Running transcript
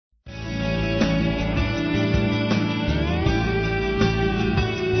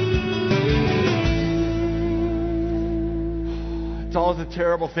know it's a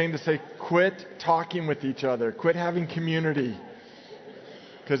terrible thing to say, quit talking with each other, quit having community.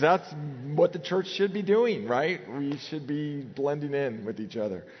 Because that's what the church should be doing, right? We should be blending in with each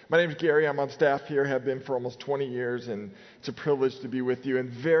other. My name is Gary. I'm on staff here, have been for almost 20 years, and it's a privilege to be with you and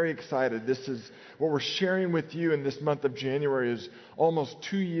very excited. This is what we're sharing with you in this month of January is almost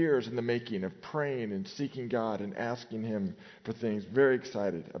 2 years in the making of praying and seeking God and asking Him for things. Very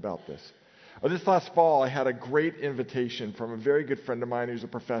excited about this. This last fall, I had a great invitation from a very good friend of mine who's a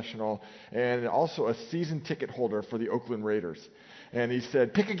professional and also a season ticket holder for the Oakland Raiders. And he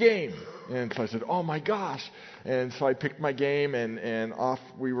said, pick a game. And so I said, oh my gosh. And so I picked my game and off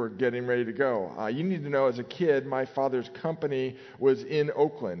we were getting ready to go. You need to know, as a kid, my father's company was in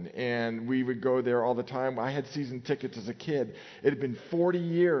Oakland and we would go there all the time. I had season tickets as a kid. It had been 40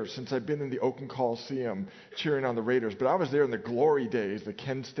 years since I'd been in the Oakland Coliseum cheering on the Raiders. But I was there in the glory days, the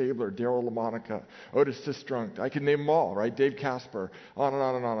Ken Stabler, Darryl LaMonica, Otis Sistrunk. I could name them all, right? Dave Casper, on and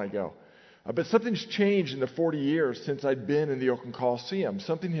on and on I go. But something's changed in the 40 years since I'd been in the Oakland Coliseum.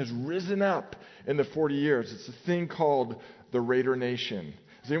 Something has risen up in the 40 years. It's a thing called the Raider Nation.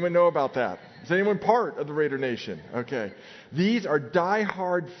 Does anyone know about that? Is anyone part of the Raider Nation? Okay. These are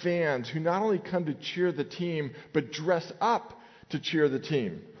diehard fans who not only come to cheer the team, but dress up to cheer the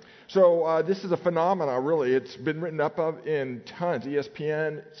team. So this is a phenomenon, really. It's been written up of in tons.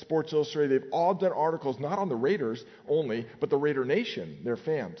 ESPN, Sports Illustrated, they've all done articles, not on the Raiders only, but the Raider Nation, their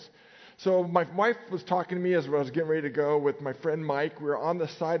fans. So my wife was talking to me as I was getting ready to go with my friend Mike. We were on the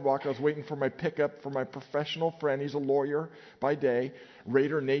sidewalk. I was waiting for my pickup for my professional friend. He's a lawyer by day,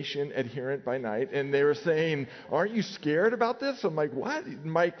 Raider Nation adherent by night. And they were saying, aren't you scared about this? I'm like, what?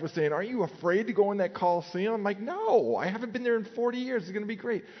 Mike was saying, aren't you afraid to go in that Coliseum? I'm like, no, I haven't been there in 40 years. It's going to be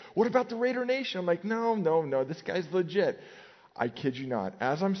great. What about the Raider Nation? I'm like, no, this guy's legit. I kid you not.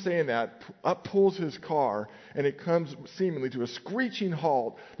 As I'm saying that, up pulls his car, and it comes seemingly to a screeching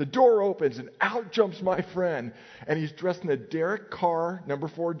halt. The door opens, and out jumps my friend, and he's dressed in a Derek Carr number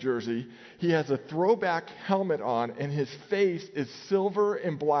 4 jersey. He has a throwback helmet on, and his face is silver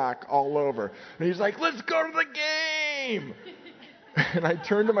and black all over. And he's like, let's go to the game! And I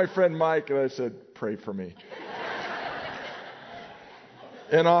turned to my friend Mike, and I said, pray for me.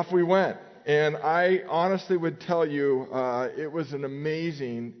 And off we went. And I honestly would tell you, it was an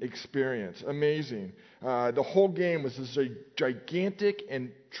amazing experience. Amazing. The whole game was this gigantic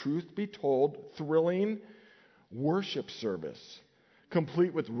and, truth be told, thrilling worship service,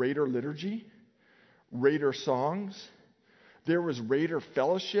 complete with Raider liturgy, Raider songs. There was Raider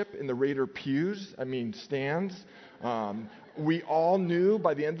fellowship in the Raider pews, stands. We all knew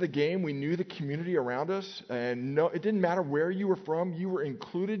by the end of the game, we knew the community around us. And no, it didn't matter where you were from. You were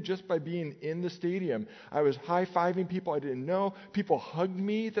included just by being in the stadium. I was high-fiving people I didn't know. People hugged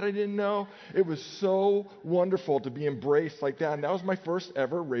me that I didn't know. It was so wonderful to be embraced like that. And that was my first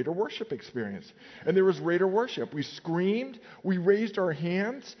ever Raider worship experience. And there was Raider worship. We screamed. We raised our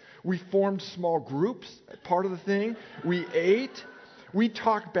hands. We formed small groups, part of the thing. We ate. We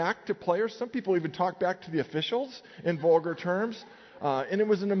talked back to players. Some people even talked back to the officials in vulgar terms. And it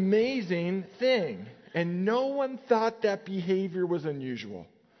was an amazing thing. And no one thought that behavior was unusual.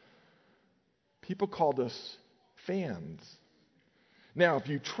 People called us fans. Now, if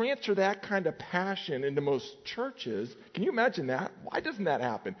you transfer that kind of passion into most churches, can you imagine that? Why doesn't that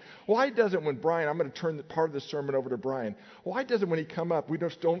happen? Why doesn't when Brian, I'm going to turn part of the sermon over to Brian. Why doesn't when he come up, we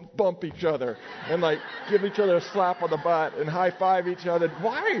just don't bump each other and give each other a slap on the butt and high five each other?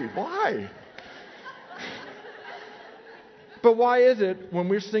 Why? But why is it when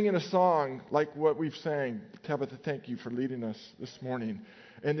we're singing a song like what we've sang, Tabitha, thank you for leading us this morning,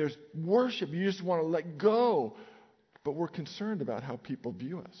 and there's worship, you just want to let go. But we're concerned about how people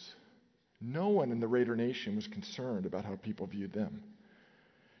view us. No one in the Raider Nation was concerned about how people viewed them.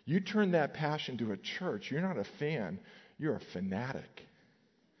 You turn that passion to a church, you're not a fan, you're a fanatic.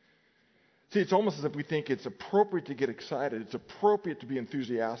 See, it's almost as if we think it's appropriate to get excited, it's appropriate to be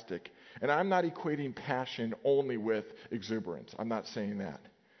enthusiastic. And I'm not equating passion only with exuberance. I'm not saying that.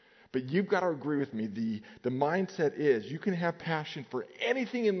 But you've got to agree with me. The mindset is you can have passion for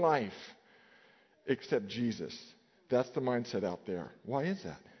anything in life except Jesus. That's the mindset out there. Why is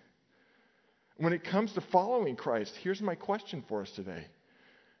that? When it comes to following Christ, here's my question for us today.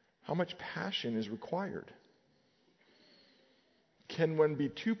 How much passion is required? Can one be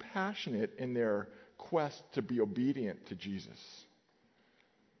too passionate in their quest to be obedient to Jesus?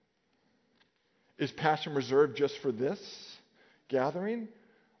 Is passion reserved just for this gathering?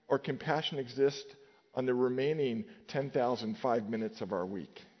 Or can passion exist on the remaining 10,005 minutes of our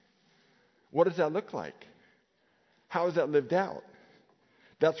week? What does that look like? How is that lived out?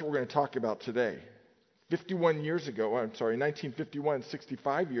 That's what we're going to talk about today. 1951,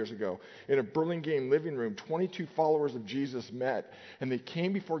 65 years ago, in a Burlingame living room, 22 followers of Jesus met, and they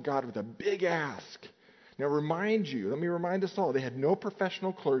came before God with a big ask. Now, let me remind us all, they had no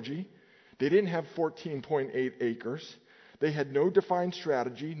professional clergy. They didn't have 14.8 acres. They had no defined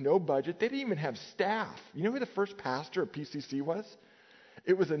strategy, no budget. They didn't even have staff. You know who the first pastor of PCC was?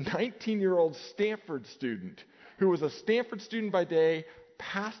 It was a 19-year-old Stanford student who was a Stanford student by day,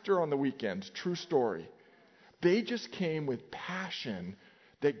 pastor on the weekends. True story. They just came with passion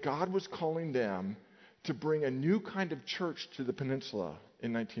that God was calling them to bring a new kind of church to the peninsula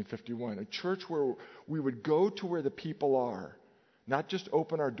in 1951. A church where we would go to where the people are, not just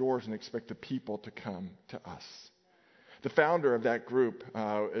open our doors and expect the people to come to us. The founder of that group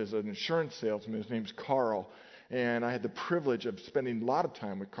is an insurance salesman. His name's Carl. And I had the privilege of spending a lot of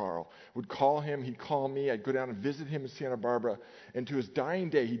time with Carl. Would call him, he'd call me. I'd go down and visit him in Santa Barbara. And to his dying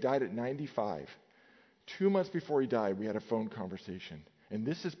day, he died at 95. 2 months before he died, we had a phone conversation. And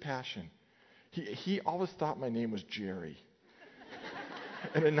this is passion. He always thought my name was Jerry.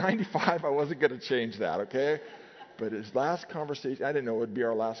 And at 95, I wasn't going to change that, okay? But his last conversation, I didn't know it would be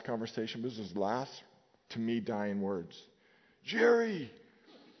our last conversation, but this was his last, to me, dying words. Jerry,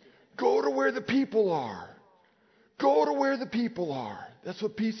 go to where the people are. Go to where the people are. That's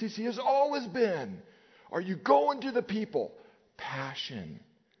what PCC has always been. Are you going to the people? Passion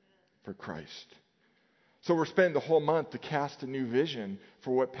for Christ. So we're spending the whole month to cast a new vision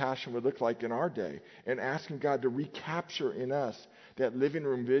for what passion would look like in our day and asking God to recapture in us that living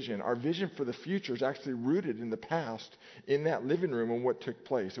room vision. Our vision for the future is actually rooted in the past, in that living room and what took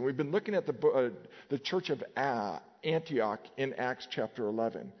place. And we've been looking at the church of Antioch in Acts chapter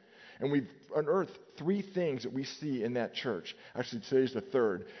 11. And we've unearthed 3 things that we see in that church. Actually, today's the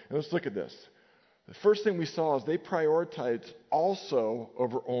third. And let's look at this. The first thing we saw is they prioritized also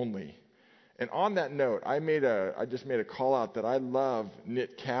over only. And on that note, I just made a call out that I love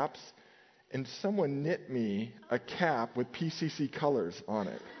knit caps. And someone knit me a cap with PCC colors on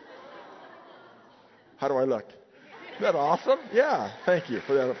it. How do I look? Isn't that awesome? Yeah, thank you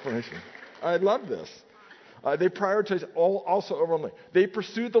for that information. I love this. They prioritized also over only. They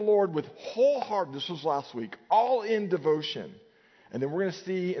pursued the Lord with wholehearted, this was last week, all in devotion. And then we're going to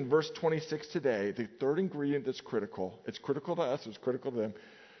see in verse 26 today, the third ingredient that's critical. It's critical to us, it's critical to them.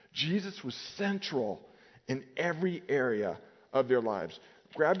 Jesus was central in every area of their lives.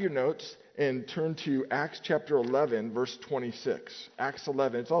 Grab your notes and turn to Acts chapter 11, verse 26. Acts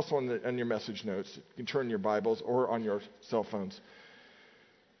 11, it's also on your message notes. You can turn your Bibles or on your cell phones.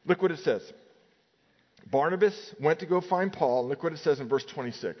 Look what it says. Barnabas went to go find Paul. Look what it says in verse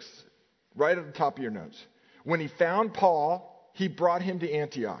 26, right at the top of your notes. When he found Paul, he brought him to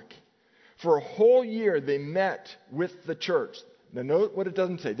Antioch. For a whole year, they met with the church. Now, note what it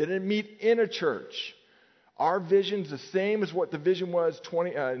doesn't say. They didn't meet in a church. Our vision's the same as what the vision was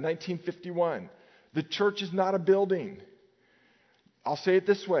 1951. The church is not a building. I'll say it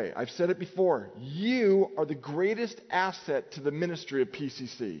this way. I've said it before. You are the greatest asset to the ministry of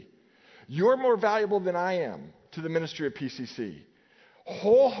PCC. You're more valuable than I am to the ministry of PCC.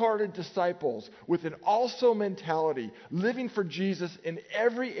 Wholehearted disciples with an also mentality, living for Jesus in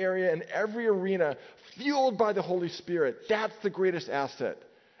every area and every arena, fueled by the Holy Spirit. That's the greatest asset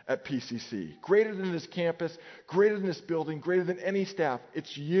at PCC. Greater than this campus, greater than this building, greater than any staff.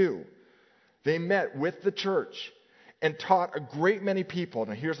 It's you. They met with the church and taught a great many people.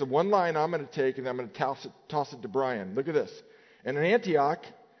 Now here's the one line I'm going to take, and I'm going to toss it to Brian. Look at this. And in Antioch,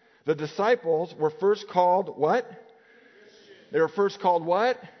 the disciples were first called what? They were first called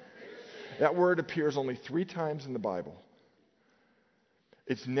what? That word appears only 3 times in the Bible.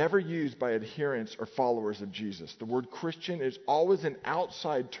 It's never used by adherents or followers of Jesus. The word Christian is always an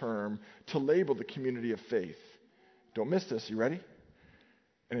outside term to label the community of faith. Don't miss this. You ready?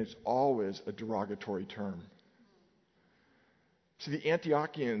 And it's always a derogatory term. See, the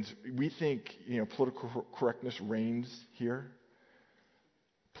Antiochians, we think, political correctness reigns here.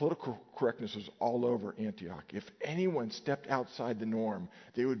 Political correctness was all over Antioch. If anyone stepped outside the norm,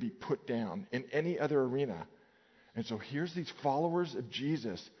 they would be put down in any other arena. And so here's these followers of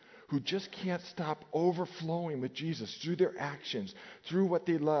Jesus who just can't stop overflowing with Jesus through their actions, through what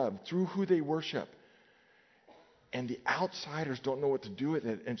they love, through who they worship. And the outsiders don't know what to do with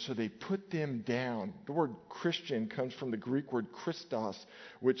it, and so they put them down. The word Christian comes from the Greek word Christos,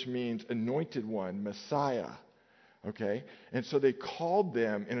 which means anointed one, Messiah. Okay? And so they called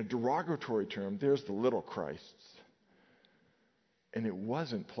them in a derogatory term, there's the little Christs. And it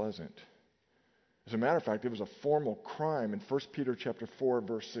wasn't pleasant. As a matter of fact, it was a formal crime. In 1 Peter chapter 4,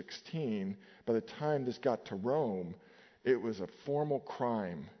 verse 16, by the time this got to Rome, it was a formal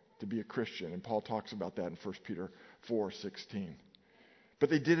crime to be a Christian. And Paul talks about that in 1 Peter 4:16. But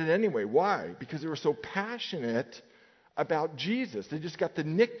they did it anyway. Why? Because they were so passionate about Jesus. They just got the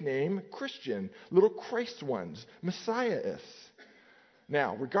nickname Christian, little Christ ones, Messiahists.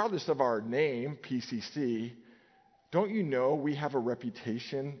 Now, regardless of our name, PCC, don't you know we have a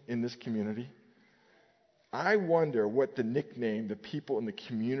reputation in this community? I wonder what the nickname the people in the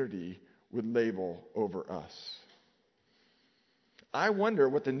community would label over us. I wonder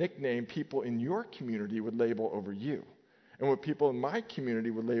what the nickname people in your community would label over you, and what people in my community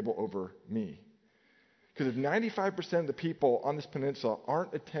would label over me. Because if 95% of the people on this peninsula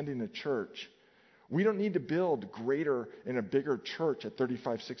aren't attending a church, we don't need to build greater and a bigger church at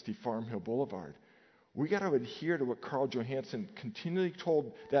 3560 Farm Hill Boulevard. We got to adhere to what Carl Johansson continually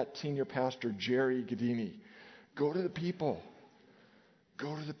told that senior pastor, Jerry Gadini. Go to the people.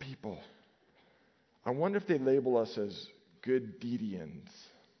 Go to the people. I wonder if they label us as good Deedians.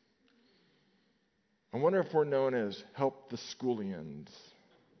 I wonder if we're known as help the schoolians.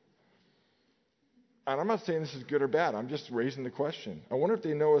 And I'm not saying this is good or bad. I'm just raising the question. I wonder if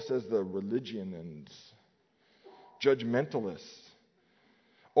they know us as the religionans, judgmentalists.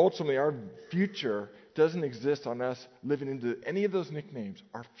 Ultimately, our future doesn't exist on us living into any of those nicknames.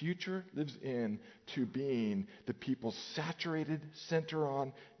 Our future lives in to being the people saturated, center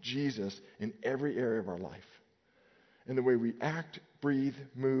on Jesus in every area of our life. In the way we act, breathe,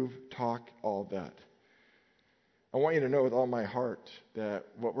 move, talk, all of that. I want you to know with all my heart that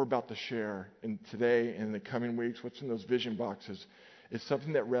what we're about to share in today and in the coming weeks, what's in those vision boxes, is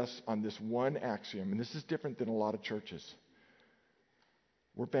something that rests on this one axiom. And this is different than a lot of churches.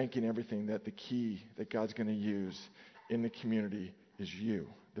 We're banking everything that the key that God's going to use in the community is you,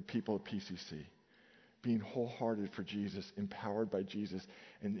 the people of PCC. Being wholehearted for Jesus, empowered by Jesus,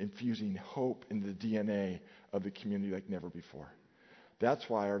 and infusing hope into the DNA of the community like never before. That's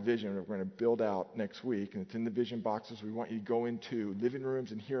why our vision that we're going to build out next week, and it's in the vision boxes. We want you to go into living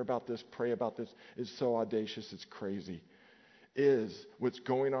rooms and hear about this, pray about this. It's so audacious, it's crazy. Is what's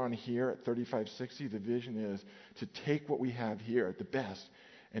going on here at 3560, the vision is to take what we have here at the best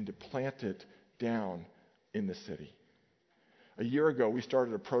and to plant it down in the city. A year ago, we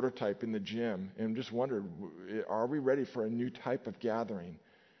started a prototype in the gym and just wondered, are we ready for a new type of gathering?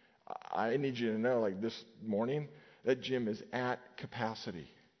 I need you to know, like this morning, that gym is at capacity.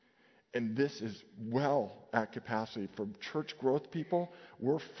 And this is well at capacity. For church growth people,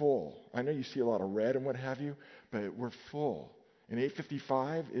 we're full. I know you see a lot of red and what have you, but we're full. And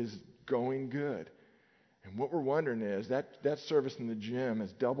 855 is going good. And what we're wondering is that service in the gym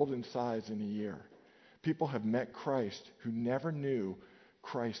has doubled in size in a year. People have met Christ who never knew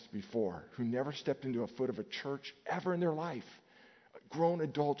Christ before, who never stepped into a foot of a church ever in their life. Grown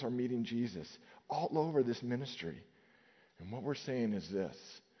adults are meeting Jesus all over this ministry. And what we're saying is this.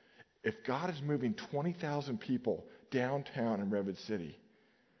 If God is moving 20,000 people downtown in Redwood City,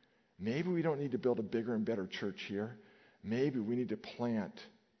 maybe we don't need to build a bigger and better church here. Maybe we need to plant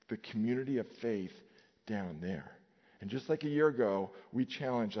the community of faith down there. And just like a year ago, we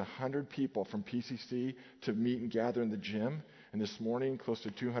challenged 100 people from PCC to meet and gather in the gym. And this morning, close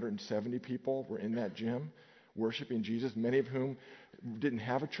to 270 people were in that gym worshiping Jesus, many of whom didn't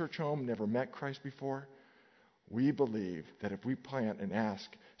have a church home, never met Christ before. We believe that if we plant and ask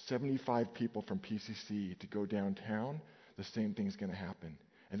 75 people from PCC to go downtown, the same thing's going to happen.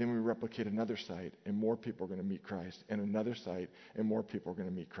 And then we replicate another site, and more people are going to meet Christ, and another site, and more people are going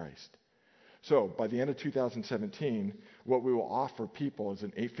to meet Christ. So by the end of 2017, what we will offer people is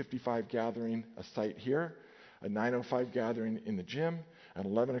an 8:55 gathering, a site here, a 9:05 gathering in the gym, an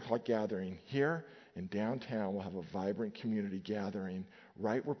 11 o'clock gathering here, and downtown we'll have a vibrant community gathering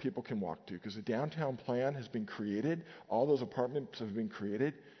right where people can walk to. Because the downtown plan has been created, all those apartments have been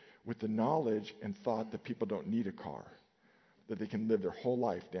created with the knowledge and thought that people don't need a car, that they can live their whole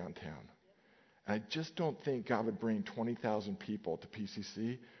life downtown. And I just don't think God would bring 20,000 people to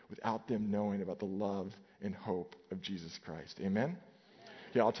PCC without them knowing about the love and hope of Jesus Christ. Amen?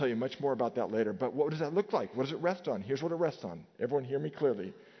 Yeah, I'll tell you much more about that later. But what does that look like? What does it rest on? Here's what it rests on. Everyone hear me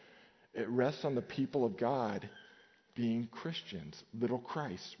clearly. It rests on the people of God being Christians, little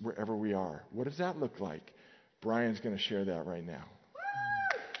Christ, wherever we are. What does that look like? Brian's going to share that right now.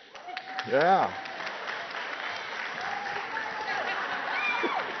 Yeah.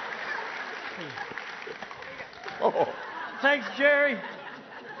 Oh. Thanks, Jerry.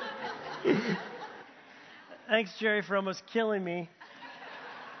 Thanks, Jerry, for almost killing me.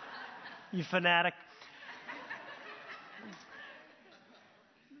 You fanatic.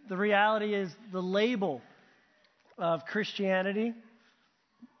 The reality is the label of Christianity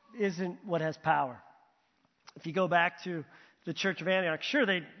isn't what has power. If you go back to the church of Antioch, sure,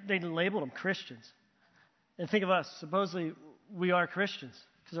 they labeled them Christians. And think of us. Supposedly, we are Christians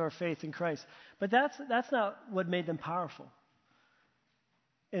because of our faith in Christ. But that's not what made them powerful.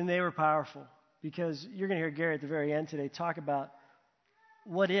 And they were powerful because you're going to hear Gary at the very end today talk about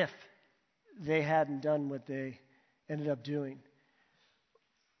what if they hadn't done what they ended up doing.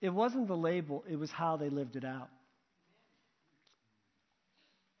 It wasn't the label, it was how they lived it out.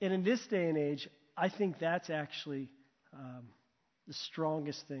 And in this day and age, I think that's actually the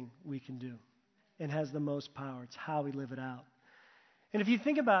strongest thing we can do and has the most power. It's how we live it out. And if you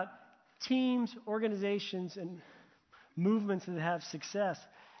think about teams, organizations, and movements that have success,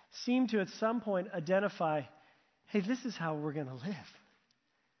 seem to at some point identify, hey, this is how we're going to live.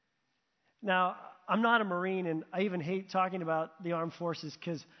 Now, I'm not a Marine, and I even hate talking about the armed forces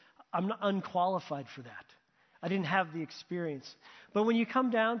because I'm not unqualified for that. I didn't have the experience. But when you come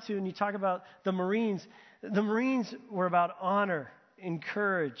down to and you talk about the Marines were about honor and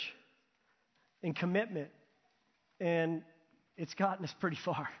courage and commitment. And it's gotten us pretty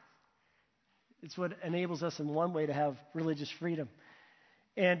far. It's what enables us in one way to have religious freedom.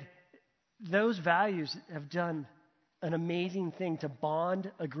 And those values have done an amazing thing to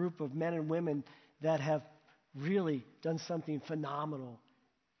bond a group of men and women that have really done something phenomenal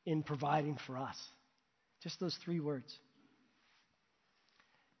in providing for us. Just those 3 words.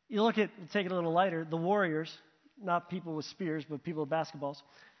 You look at, take it a little lighter, the Warriors, not people with spears, but people with basketballs.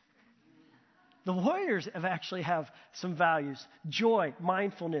 The Warriors actually have some values: joy,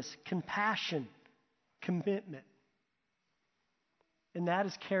 mindfulness, compassion, commitment. And that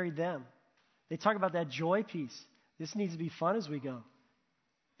has carried them. They talk about that joy piece. This needs to be fun as we go.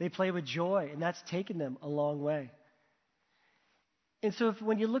 They play with joy, and that's taken them a long way. And so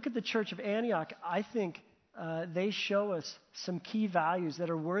when you look at the church of Antioch, I think they show us some key values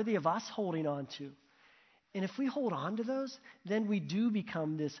that are worthy of us holding on to. And if we hold on to those, then we do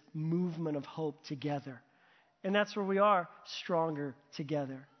become this movement of hope together. And that's where we are stronger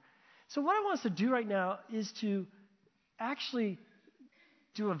together. So what I want us to do right now is to actually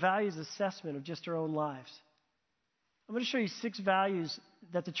do a values assessment of just our own lives. I'm going to show you 6 values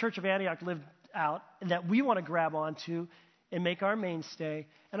that the church of Antioch lived out and that we want to grab onto and make our mainstay.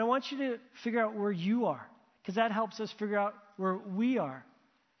 And I want you to figure out where you are, because that helps us figure out where we are.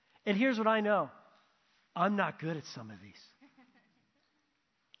 And here's what I know. I'm not good at some of these.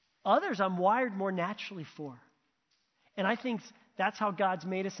 Others I'm wired more naturally for. And I think that's how God's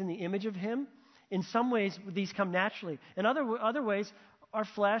made us in the image of Him. In some ways, these come naturally. In other ways, our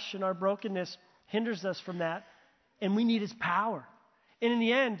flesh and our brokenness hinders us from that, and we need His power. And in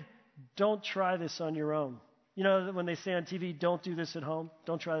the end, don't try this on your own. You know, when they say on TV, don't do this at home,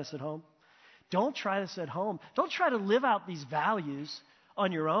 don't try this at home. Don't try this at home. Don't try to live out these values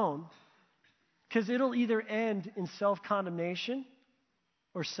on your own, because it'll either end in self-condemnation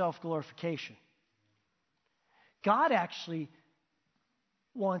or self-glorification. God actually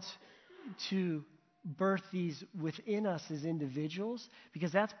wants to birth these within us as individuals,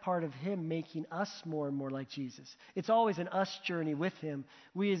 because that's part of Him making us more and more like Jesus. It's always an us journey with Him.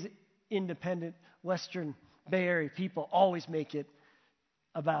 We as independent Western Bay Area people always make it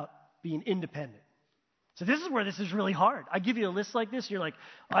about being independent. So this is where this is really hard. I give you a list like this, and you're like,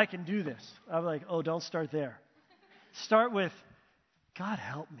 I can do this. I'm like, oh, don't start there. Start with, God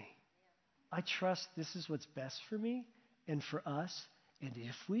help me. I trust this is what's best for me and for us.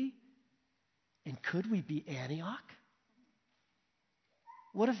 And could we be Antioch?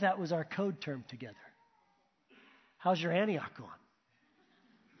 What if that was our code term together? How's your Antioch going?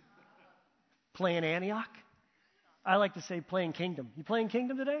 Playing Antioch? I like to say playing Kingdom. You playing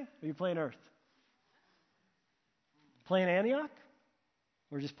Kingdom today, or you playing Earth? Playing Antioch?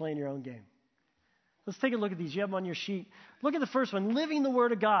 Or just playing your own game? Let's take a look at these. You have them on your sheet. Look at the first one, living the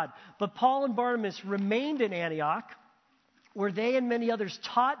Word of God. But Paul and Barnabas remained in Antioch, where they and many others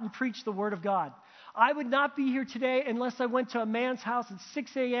taught and preached the Word of God. I would not be here today unless I went to a man's house at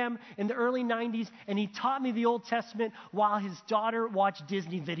 6 a.m. in the early 90s, and he taught me the Old Testament while his daughter watched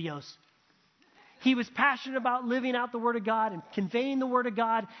Disney videos. He was passionate about living out the Word of God and conveying the Word of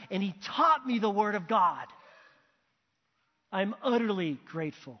God, and he taught me the Word of God. I'm utterly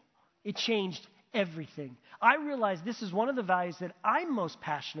grateful. It changed everything. I realized this is one of the values that I'm most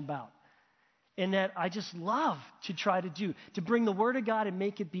passionate about, and that I just love to try to do, to bring the Word of God and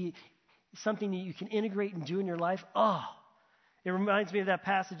make it be something that you can integrate and do in your life. Oh, it reminds me of that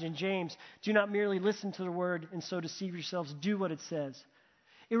passage in James. Do not merely listen to the Word and so deceive yourselves. Do what it says.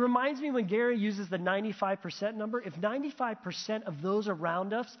 It reminds me when Gary uses the 95% number. If 95% of those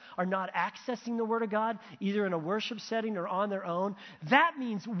around us are not accessing the Word of God, either in a worship setting or on their own, that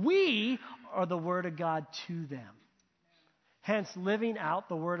means we are the Word of God to them. Hence, living out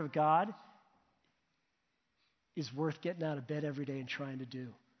the Word of God is worth getting out of bed every day and trying to do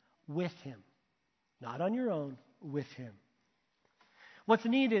with Him. Not on your own, with Him. What's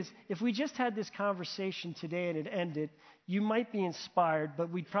neat is, if we just had this conversation today and it ended, you might be inspired, but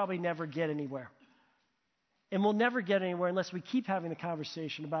we'd probably never get anywhere. And we'll never get anywhere unless we keep having the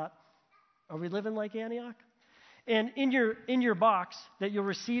conversation about, are we living like Antioch? And in your box that you'll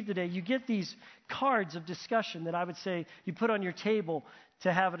receive today, you get these cards of discussion that I would say you put on your table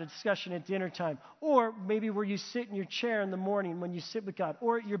to have a discussion at dinner time, or maybe where you sit in your chair in the morning when you sit with God,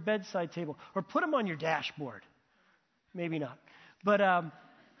 or at your bedside table, or put them on your dashboard. Maybe not. But,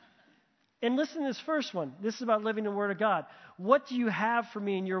 and listen to this first one. This is about living the Word of God. What do you have for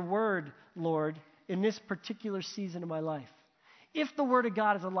me in your Word, Lord, in this particular season of my life? If the Word of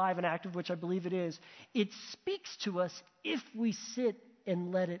God is alive and active, which I believe it is, it speaks to us if we sit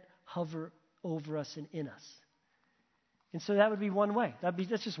and let it hover over us and in us. And so that would be one way.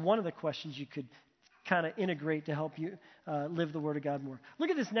 That's just one of the questions you could kind of integrate to help you live the Word of God more. Look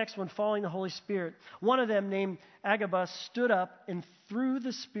at this next one, following the Holy Spirit. One of them, named Agabus, stood up and through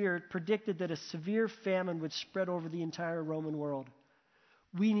the Spirit predicted that a severe famine would spread over the entire Roman world.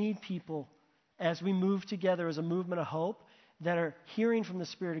 We need people, as we move together as a movement of hope, that are hearing from the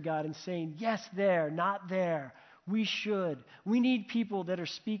Spirit of God and saying, yes, there, not there. We should. We need people that are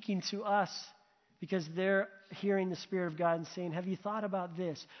speaking to us because they're hearing the Spirit of God and saying, have you thought about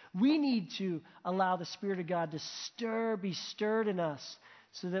this? We need to allow the Spirit of God to be stirred in us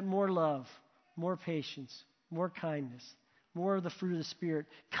so that more love, more patience, more kindness, more of the fruit of the Spirit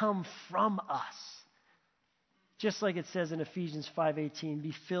come from us. Just like it says in Ephesians 5:18,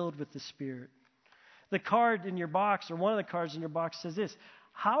 be filled with the Spirit. The card in your box, or one of the cards in your box, says this: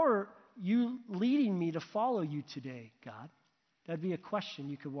 how are you leading me to follow you today, God? That'd be a question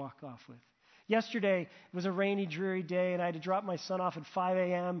you could walk off with. Yesterday, it was a rainy, dreary day, and I had to drop my son off at 5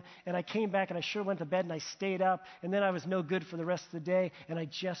 a.m., and I came back, and I sure went to bed, and I stayed up, and then I was no good for the rest of the day, and I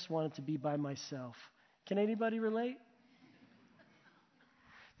just wanted to be by myself. Can anybody relate?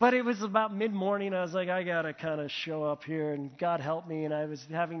 But it was about mid-morning. I was like, I got to kind of show up here, and God help me, and I was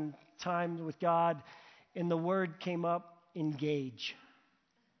having time with God, and the word came up, engage.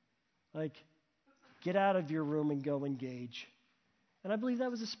 Like, get out of your room and go engage. And I believe that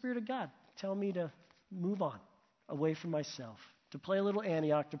was the Spirit of God telling me to move on, away from myself, to play a little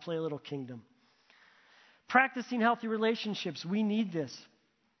Antioch, to play a little kingdom. Practicing healthy relationships, we need this.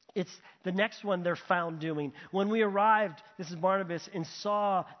 It's the next one they're found doing. When we arrived, this is Barnabas, and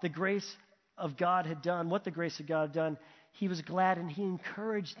saw the grace of God had done, what the grace of God had done, he was glad and he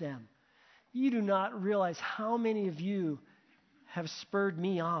encouraged them. You do not realize how many of you have spurred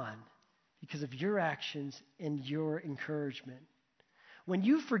me on because of your actions and your encouragement. When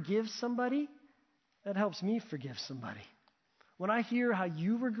you forgive somebody, that helps me forgive somebody. When I hear how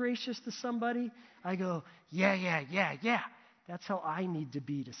you were gracious to somebody, I go, yeah. That's how I need to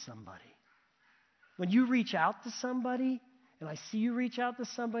be to somebody. When you reach out to somebody, and I see you reach out to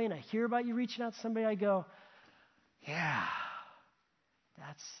somebody, and I hear about you reaching out to somebody, I go, yeah,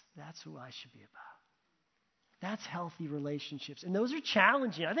 that's who I should be about. That's healthy relationships. And those are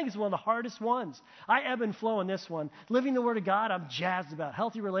challenging. I think it's one of the hardest ones. I ebb and flow in this one. Living the Word of God, I'm jazzed about.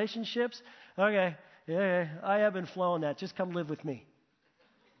 Healthy relationships, okay, yeah, I ebb and flow in that. Just come live with me.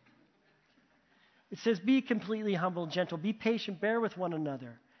 It says, be completely humble and gentle. Be patient. Bear with one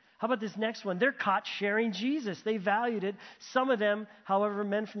another. How about this next one? They're caught sharing Jesus. They valued it. Some of them, however,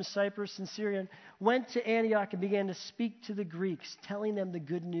 men from Cyprus and Syria, went to Antioch and began to speak to the Greeks, telling them the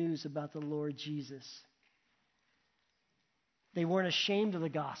good news about the Lord Jesus. They weren't ashamed of the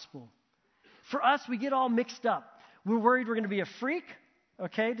gospel. For us, we get all mixed up. We're worried we're going to be a freak,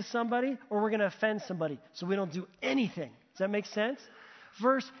 okay, to somebody, or we're going to offend somebody, so we don't do anything. Does that make sense?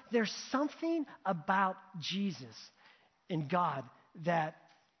 Verse, there's something about Jesus and God that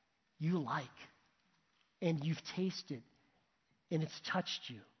you like, and you've tasted, and it's touched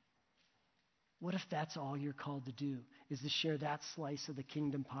you. What if that's all you're called to do, is to share that slice of the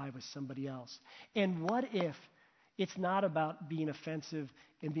kingdom pie with somebody else? And what if it's not about being offensive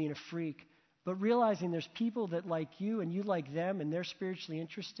and being a freak, but realizing there's people that like you and you like them and they're spiritually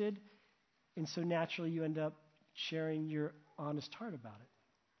interested, and so naturally you end up sharing your honest heart about it.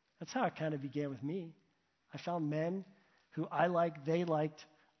 That's how it kind of began with me. I found men who I liked, they liked.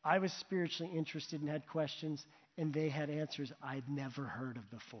 I was spiritually interested and had questions, and they had answers I'd never heard of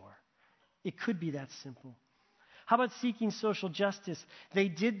before. It could be that simple. How about seeking social justice? They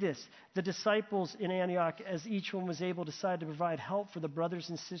did this. The disciples in Antioch, as each one was able, decided to provide help for the brothers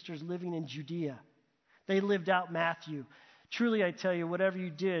and sisters living in Judea. They lived out Matthew. Truly, I tell you, whatever you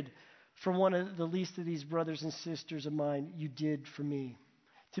did for one of the least of these brothers and sisters of mine, you did for me.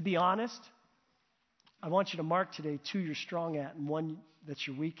 To be honest, I want you to mark today 2 you're strong at and 1 that's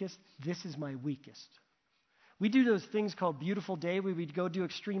your weakest. This is my weakest. We do those things called Beautiful Day where we'd go do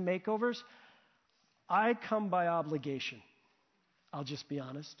extreme makeovers. I come by obligation. I'll just be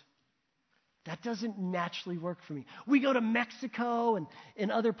honest. That doesn't naturally work for me. We go to Mexico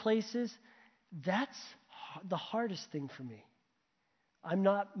and other places. That's the hardest thing for me. I'm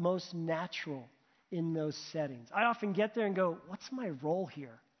not most natural in those settings. I often get there and go, what's my role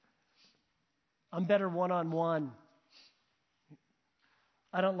here? I'm better one-on-one.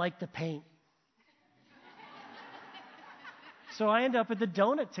 I don't like the paint. So I end up at the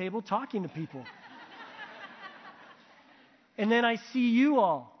donut table talking to people. And then I see you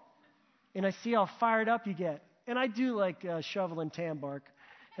all. And I see how fired up you get. And I do like shovel and tan bark.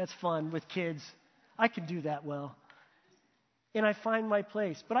 That's fun with kids. I can do that well. And I find my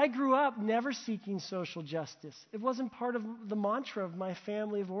place. But I grew up never seeking social justice. It wasn't part of the mantra of my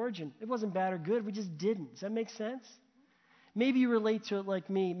family of origin. It wasn't bad or good. We just didn't. Does that make sense? Maybe you relate to it like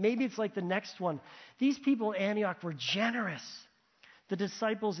me. Maybe it's like the next one. These people in Antioch were generous. The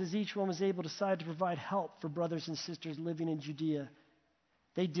disciples, as each one was able, decided to provide help for brothers and sisters living in Judea.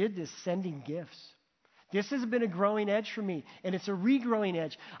 They did this, sending gifts. This has been a growing edge for me, and it's a regrowing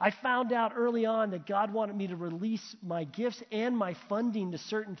edge. I found out early on that God wanted me to release my gifts and my funding to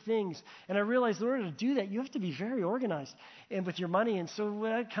certain things. And I realized in order to do that, you have to be very organized and with your money. And so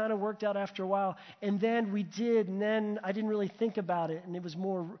that kind of worked out after a while. And then we did, and then I didn't really think about it, and it was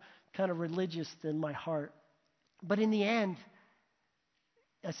more kind of religious than my heart. But in the end,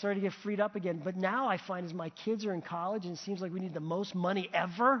 I started to get freed up again. But now I find as my kids are in college and it seems like we need the most money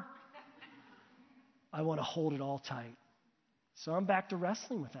ever, I want to hold it all tight. So I'm back to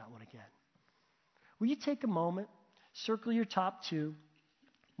wrestling with that one again. Will you take a moment, circle your top 2,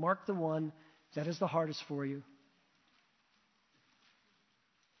 mark the one that is the hardest for you.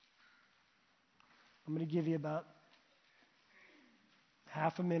 I'm going to give you about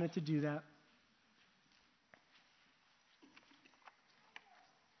half a minute to do that.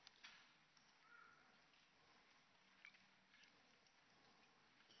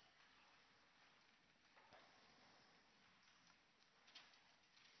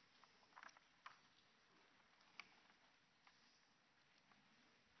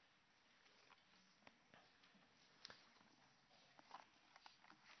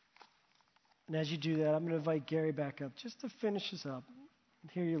 And as you do that, I'm going to invite Gary back up just to finish us up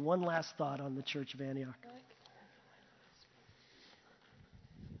and hear you one last thought on the Church of Antioch.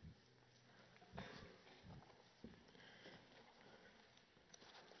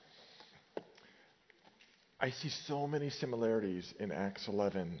 I see so many similarities in Acts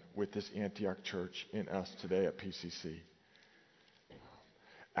 11 with this Antioch church in us today at PCC.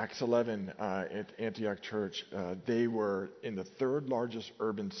 Acts 11 at Antioch Church, they were in the 3rd largest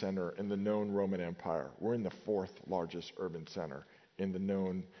urban center in the known Roman Empire. We're in the 4th largest urban center in the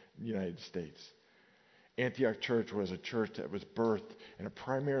known United States. Antioch Church was a church that was birthed in a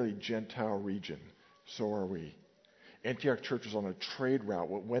primarily Gentile region. So are we. Antioch Church was on a trade route.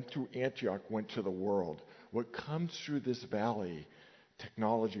 What went through Antioch went to the world. What comes through this valley,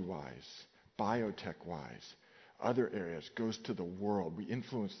 technology-wise, biotech-wise, other areas, goes to the world. We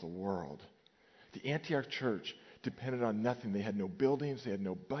influence the world. The Antioch church depended on nothing. They had no buildings. They had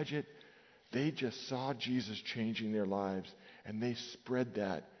no budget. They just saw Jesus changing their lives, and they spread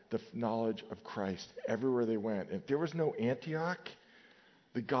the knowledge of Christ everywhere they went. If there was no Antioch,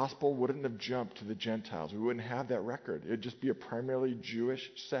 the gospel wouldn't have jumped to the Gentiles. We wouldn't have that record. It would just be a primarily Jewish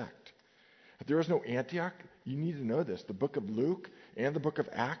sect. If there was no Antioch, you need to know this. The book of Luke and the book of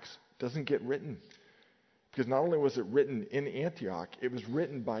Acts doesn't get written. Because not only was it written in Antioch, it was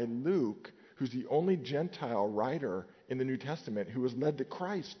written by Luke, who's the only Gentile writer in the New Testament who was led to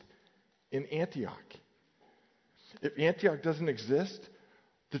Christ in Antioch. If Antioch doesn't exist,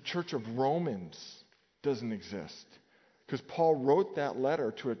 the church of Romans doesn't exist. Because Paul wrote that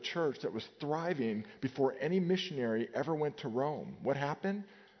letter to a church that was thriving before any missionary ever went to Rome. What happened?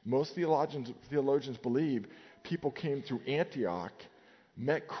 Most theologians believe people came through Antioch,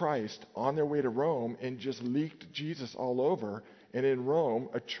 met Christ on their way to Rome, and just leaked Jesus all over. And in Rome,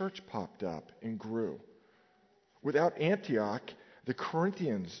 a church popped up and grew. Without Antioch, the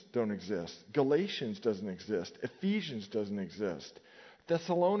Corinthians don't exist. Galatians doesn't exist. Ephesians doesn't exist.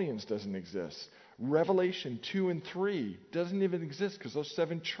 Thessalonians doesn't exist. Revelation 2 and 3 doesn't even exist because those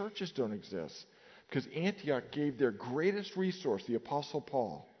 7 churches don't exist. Because Antioch gave their greatest resource, the Apostle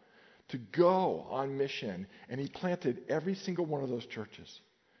Paul, to go on mission, and he planted every single one of those churches.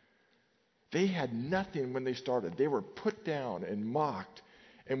 They had nothing when they started. They were put down and mocked,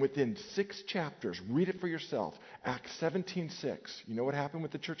 And within 6 chapters, read it for yourself, Acts 17:6. You know what happened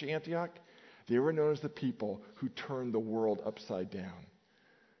with the church at Antioch? They were known as the people who turned the world upside down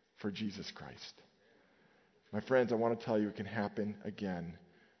for Jesus Christ. My friends, I want to tell you it can happen again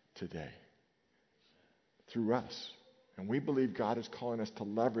today through us. And we believe God is calling us to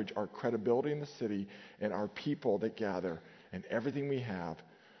leverage our credibility in the city and our people that gather and everything we have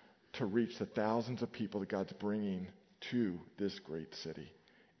to reach the thousands of people that God's bringing to this great city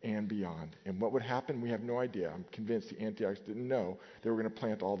and beyond. And what would happen, we have no idea. I'm convinced the Antiochs didn't know they were going to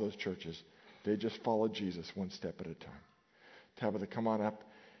plant all those churches. They just followed Jesus one step at a time. Tabitha, come on up.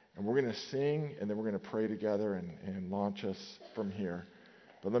 And we're going to sing, and then we're going to pray together and launch us from here.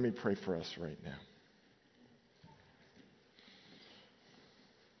 But let me pray for us right now.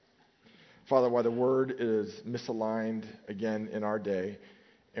 Father, while the word is misaligned again in our day,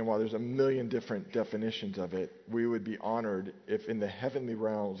 and while there's a million different definitions of it, we would be honored if in the heavenly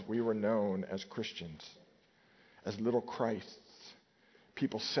realms we were known as Christians, as little Christs,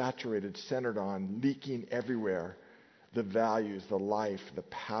 people saturated, centered on, leaking everywhere the values, the life, the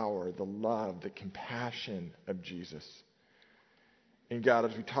power, the love, the compassion of Jesus. And God,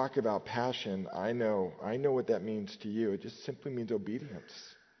 as we talk about passion, I know what that means to you. It just simply means obedience.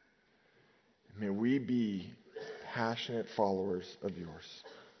 May we be passionate followers of yours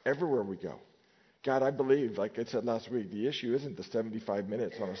everywhere we go. God, I believe, like I said last week, the issue isn't the 75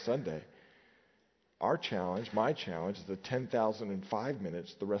 minutes on a Sunday. Our challenge, my challenge, is the 10,005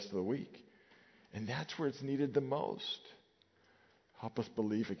 minutes the rest of the week. And that's where it's needed the most. Help us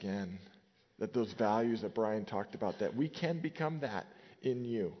believe again that those values that Brian talked about, that we can become that in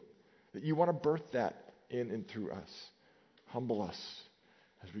you, that you want to birth that in and through us. Humble us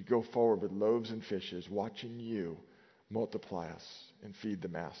as we go forward with loaves and fishes, watching you multiply us and feed the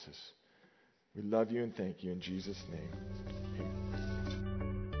masses. We love you and thank you in Jesus' name. Amen.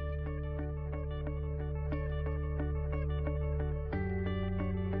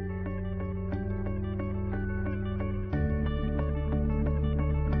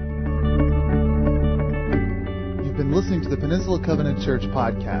 You've been listening to the Peninsula Covenant Church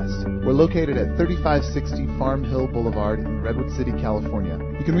podcast. We're located at 3560 Farm Hill Boulevard in Redwood City, California.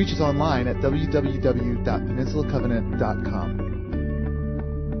 You can reach us online at www.peninsulacovenant.com.